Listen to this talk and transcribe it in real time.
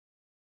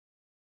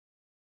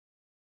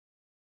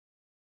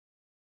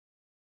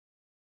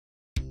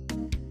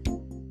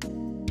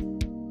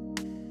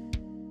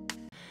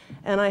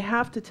And I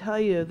have to tell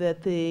you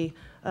that the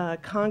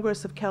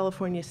Congress of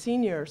California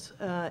Seniors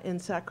in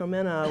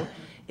Sacramento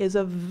is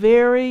a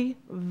very,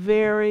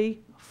 very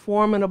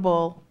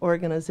formidable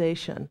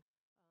organization.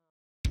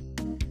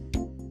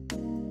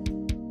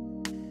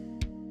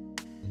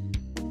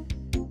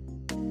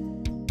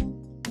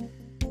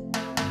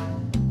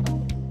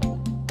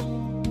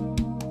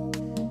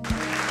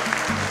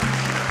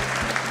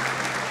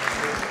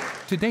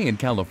 Today in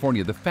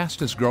California, the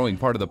fastest growing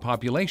part of the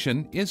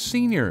population is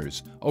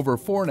seniors, over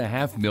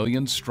 4.5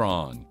 million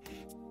strong.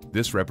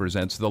 This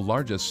represents the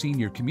largest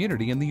senior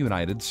community in the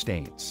United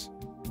States.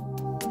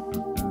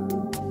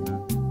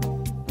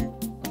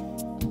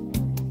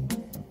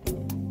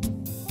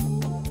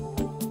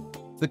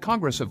 The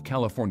Congress of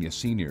California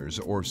Seniors,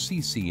 or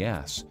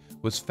CCS,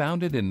 was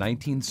founded in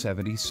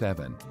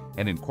 1977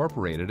 and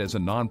incorporated as a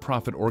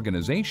nonprofit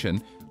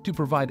organization to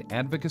provide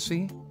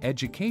advocacy,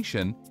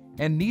 education,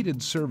 and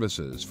needed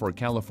services for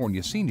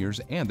California seniors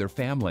and their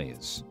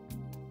families.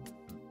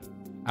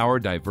 Our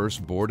diverse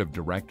board of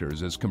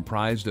directors is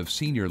comprised of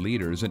senior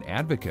leaders and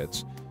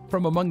advocates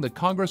from among the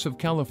Congress of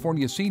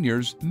California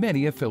Seniors'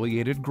 many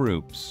affiliated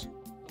groups.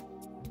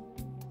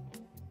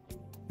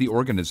 The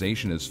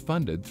organization is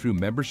funded through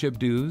membership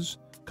dues,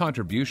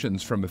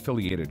 contributions from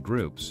affiliated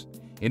groups,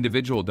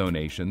 individual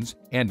donations,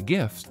 and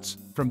gifts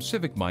from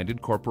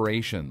civic-minded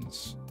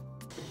corporations.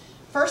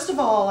 First of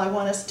all, I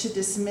want us to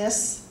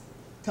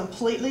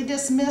completely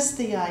dismiss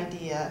the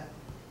idea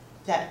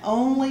that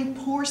only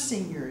poor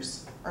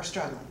seniors are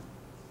struggling.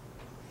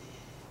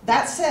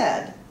 That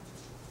said,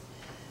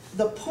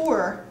 the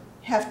poor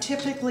have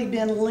typically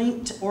been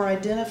linked or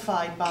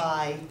identified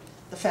by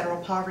the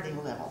federal poverty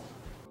level.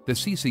 The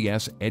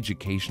CCS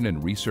Education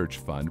and Research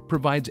Fund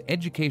provides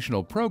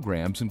educational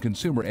programs and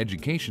consumer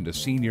education to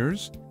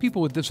seniors,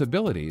 people with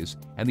disabilities,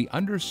 and the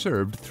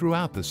underserved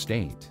throughout the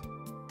state.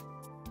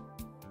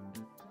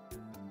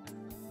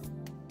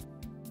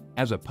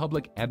 As a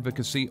public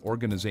advocacy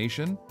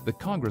organization, the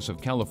Congress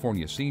of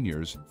California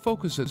Seniors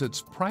focuses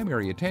its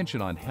primary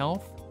attention on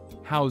health,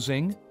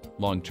 housing,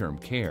 long-term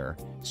care,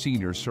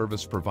 senior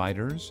service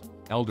providers,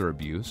 elder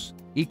abuse,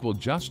 equal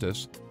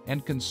justice,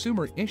 and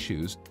consumer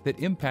issues that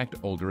impact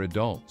older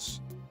adults.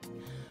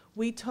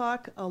 We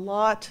talk a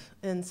lot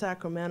in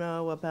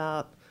Sacramento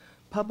about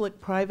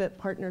public-private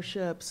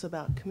partnerships,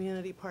 about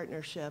community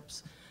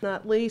partnerships,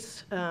 not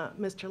least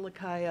Mr.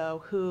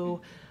 Lacayo,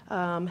 who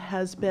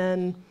has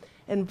been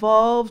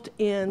involved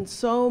in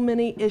so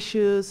many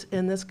issues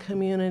in this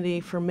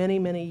community for many,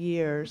 many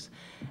years.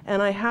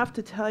 And I have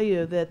to tell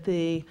you that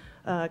the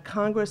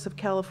Congress of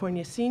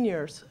California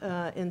Seniors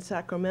in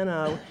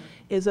Sacramento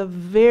is a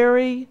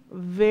very,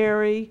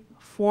 very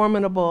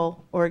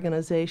formidable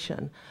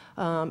organization.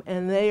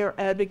 And they are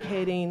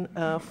advocating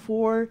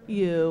for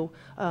you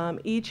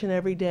each and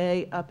every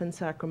day up in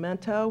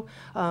Sacramento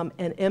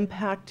and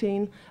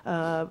impacting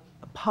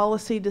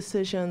policy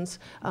decisions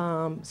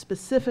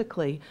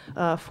specifically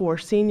for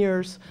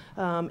seniors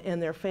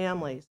and their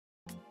families.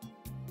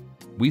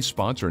 We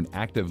sponsor an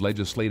active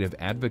legislative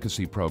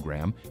advocacy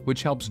program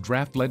which helps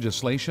draft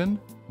legislation,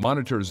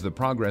 monitors the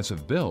progress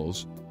of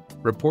bills,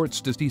 reports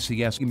to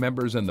CCS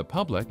members and the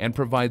public, and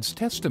provides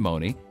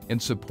testimony in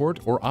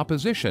support or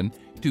opposition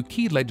to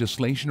key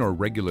legislation or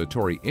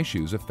regulatory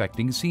issues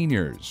affecting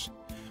seniors.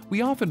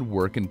 We often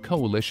work in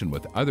coalition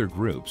with other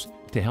groups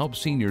to help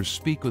seniors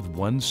speak with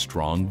one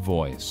strong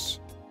voice.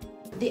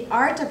 The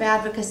art of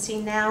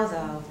advocacy now,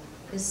 though,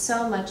 is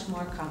so much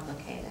more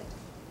complicated.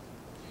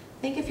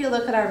 I think if you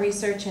look at our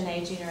research in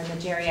aging or in the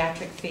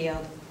geriatric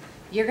field,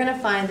 you're going to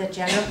find the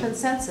general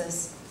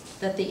consensus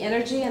that the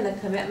energy and the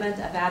commitment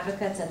of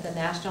advocates at the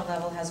national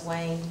level has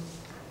waned,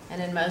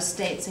 and in most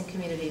states and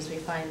communities we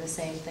find the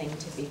same thing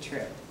to be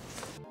true.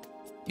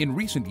 In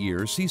recent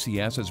years,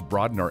 CCS has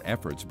broadened our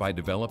efforts by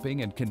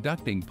developing and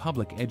conducting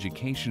public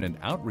education and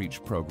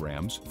outreach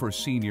programs for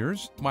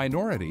seniors,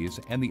 minorities,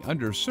 and the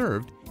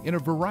underserved in a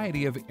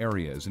variety of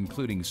areas,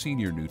 including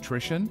senior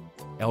nutrition,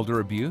 elder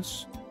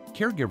abuse,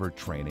 caregiver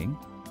training,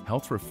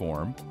 health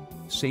reform,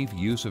 safe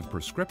use of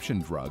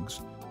prescription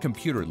drugs,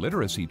 computer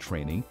literacy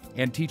training,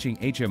 and teaching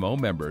HMO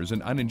members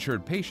and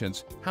uninsured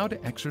patients how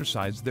to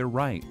exercise their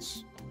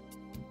rights.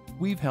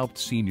 We've helped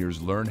seniors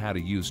learn how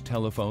to use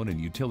telephone and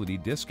utility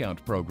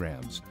discount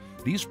programs.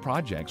 These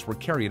projects were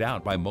carried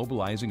out by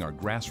mobilizing our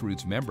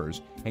grassroots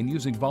members and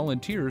using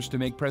volunteers to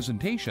make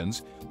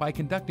presentations, by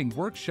conducting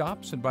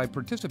workshops, and by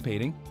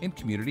participating in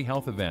community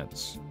health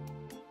events.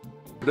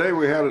 Today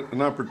we had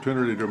an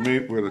opportunity to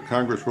meet with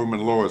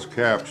Congresswoman Lois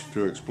Capps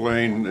to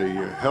explain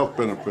the health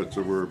benefits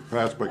that were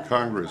passed by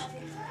Congress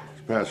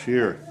this past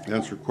year,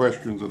 answer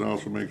questions, and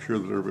also make sure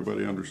that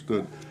everybody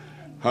understood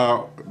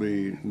how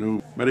the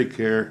new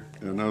Medicare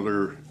and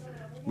other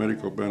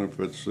medical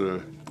benefits,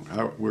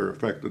 how we're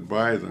affected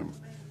by them.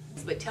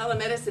 But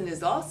telemedicine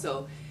is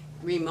also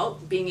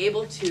remote, being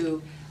able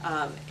to,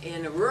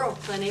 in a rural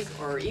clinic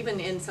or even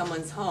in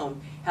someone's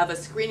home, have a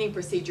screening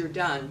procedure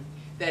done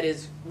that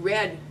is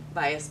read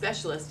by a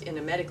specialist in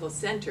a medical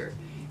center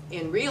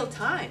in real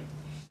time.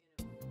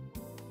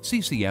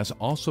 CCS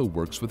also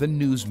works with the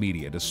news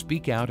media to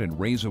speak out and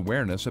raise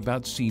awareness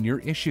about senior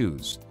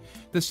issues.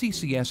 The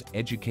CCS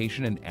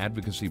Education and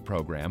Advocacy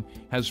Program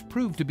has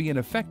proved to be an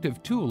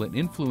effective tool in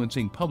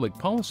influencing public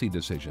policy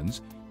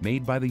decisions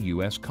made by the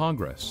U.S.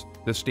 Congress,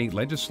 the state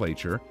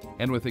legislature,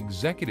 and with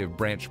executive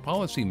branch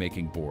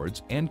policymaking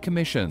boards and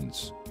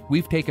commissions.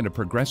 We've taken a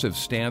progressive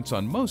stance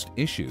on most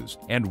issues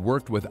and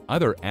worked with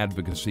other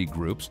advocacy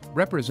groups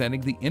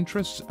representing the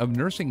interests of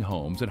nursing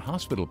homes and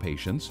hospital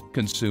patients,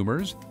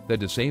 consumers, the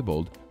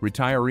disabled,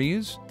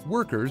 retirees,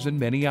 workers, and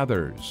many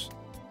others.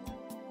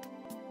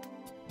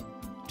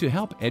 To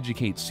help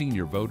educate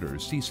senior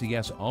voters,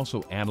 CCS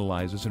also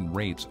analyzes and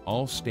rates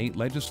all state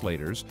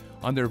legislators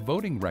on their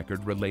voting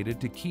record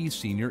related to key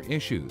senior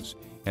issues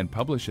and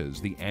publishes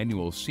the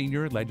annual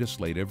Senior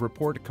Legislative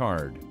Report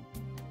Card.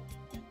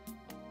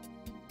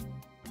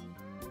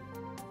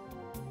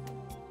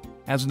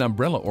 As an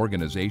umbrella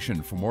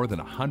organization for more than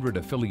 100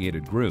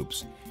 affiliated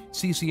groups,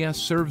 CCS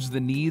serves the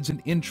needs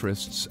and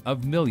interests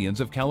of millions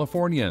of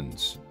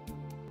Californians.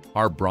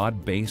 Our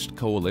broad-based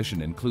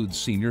coalition includes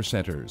senior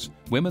centers,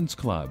 women's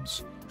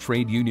clubs,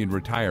 trade union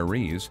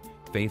retirees,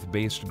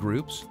 faith-based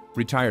groups,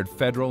 retired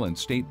federal and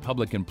state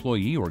public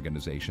employee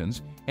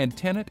organizations, and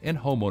tenant and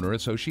homeowner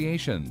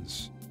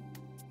associations.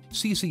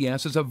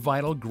 CCS is a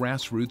vital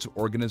grassroots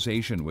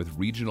organization with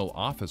regional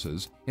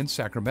offices in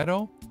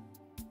Sacramento,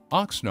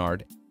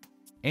 Oxnard,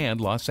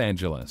 and Los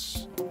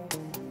Angeles.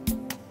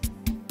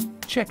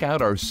 Check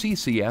out our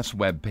CCS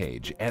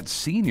webpage at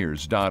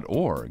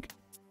seniors.org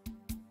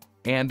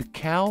and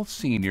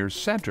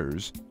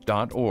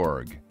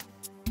calseniorcenters.org.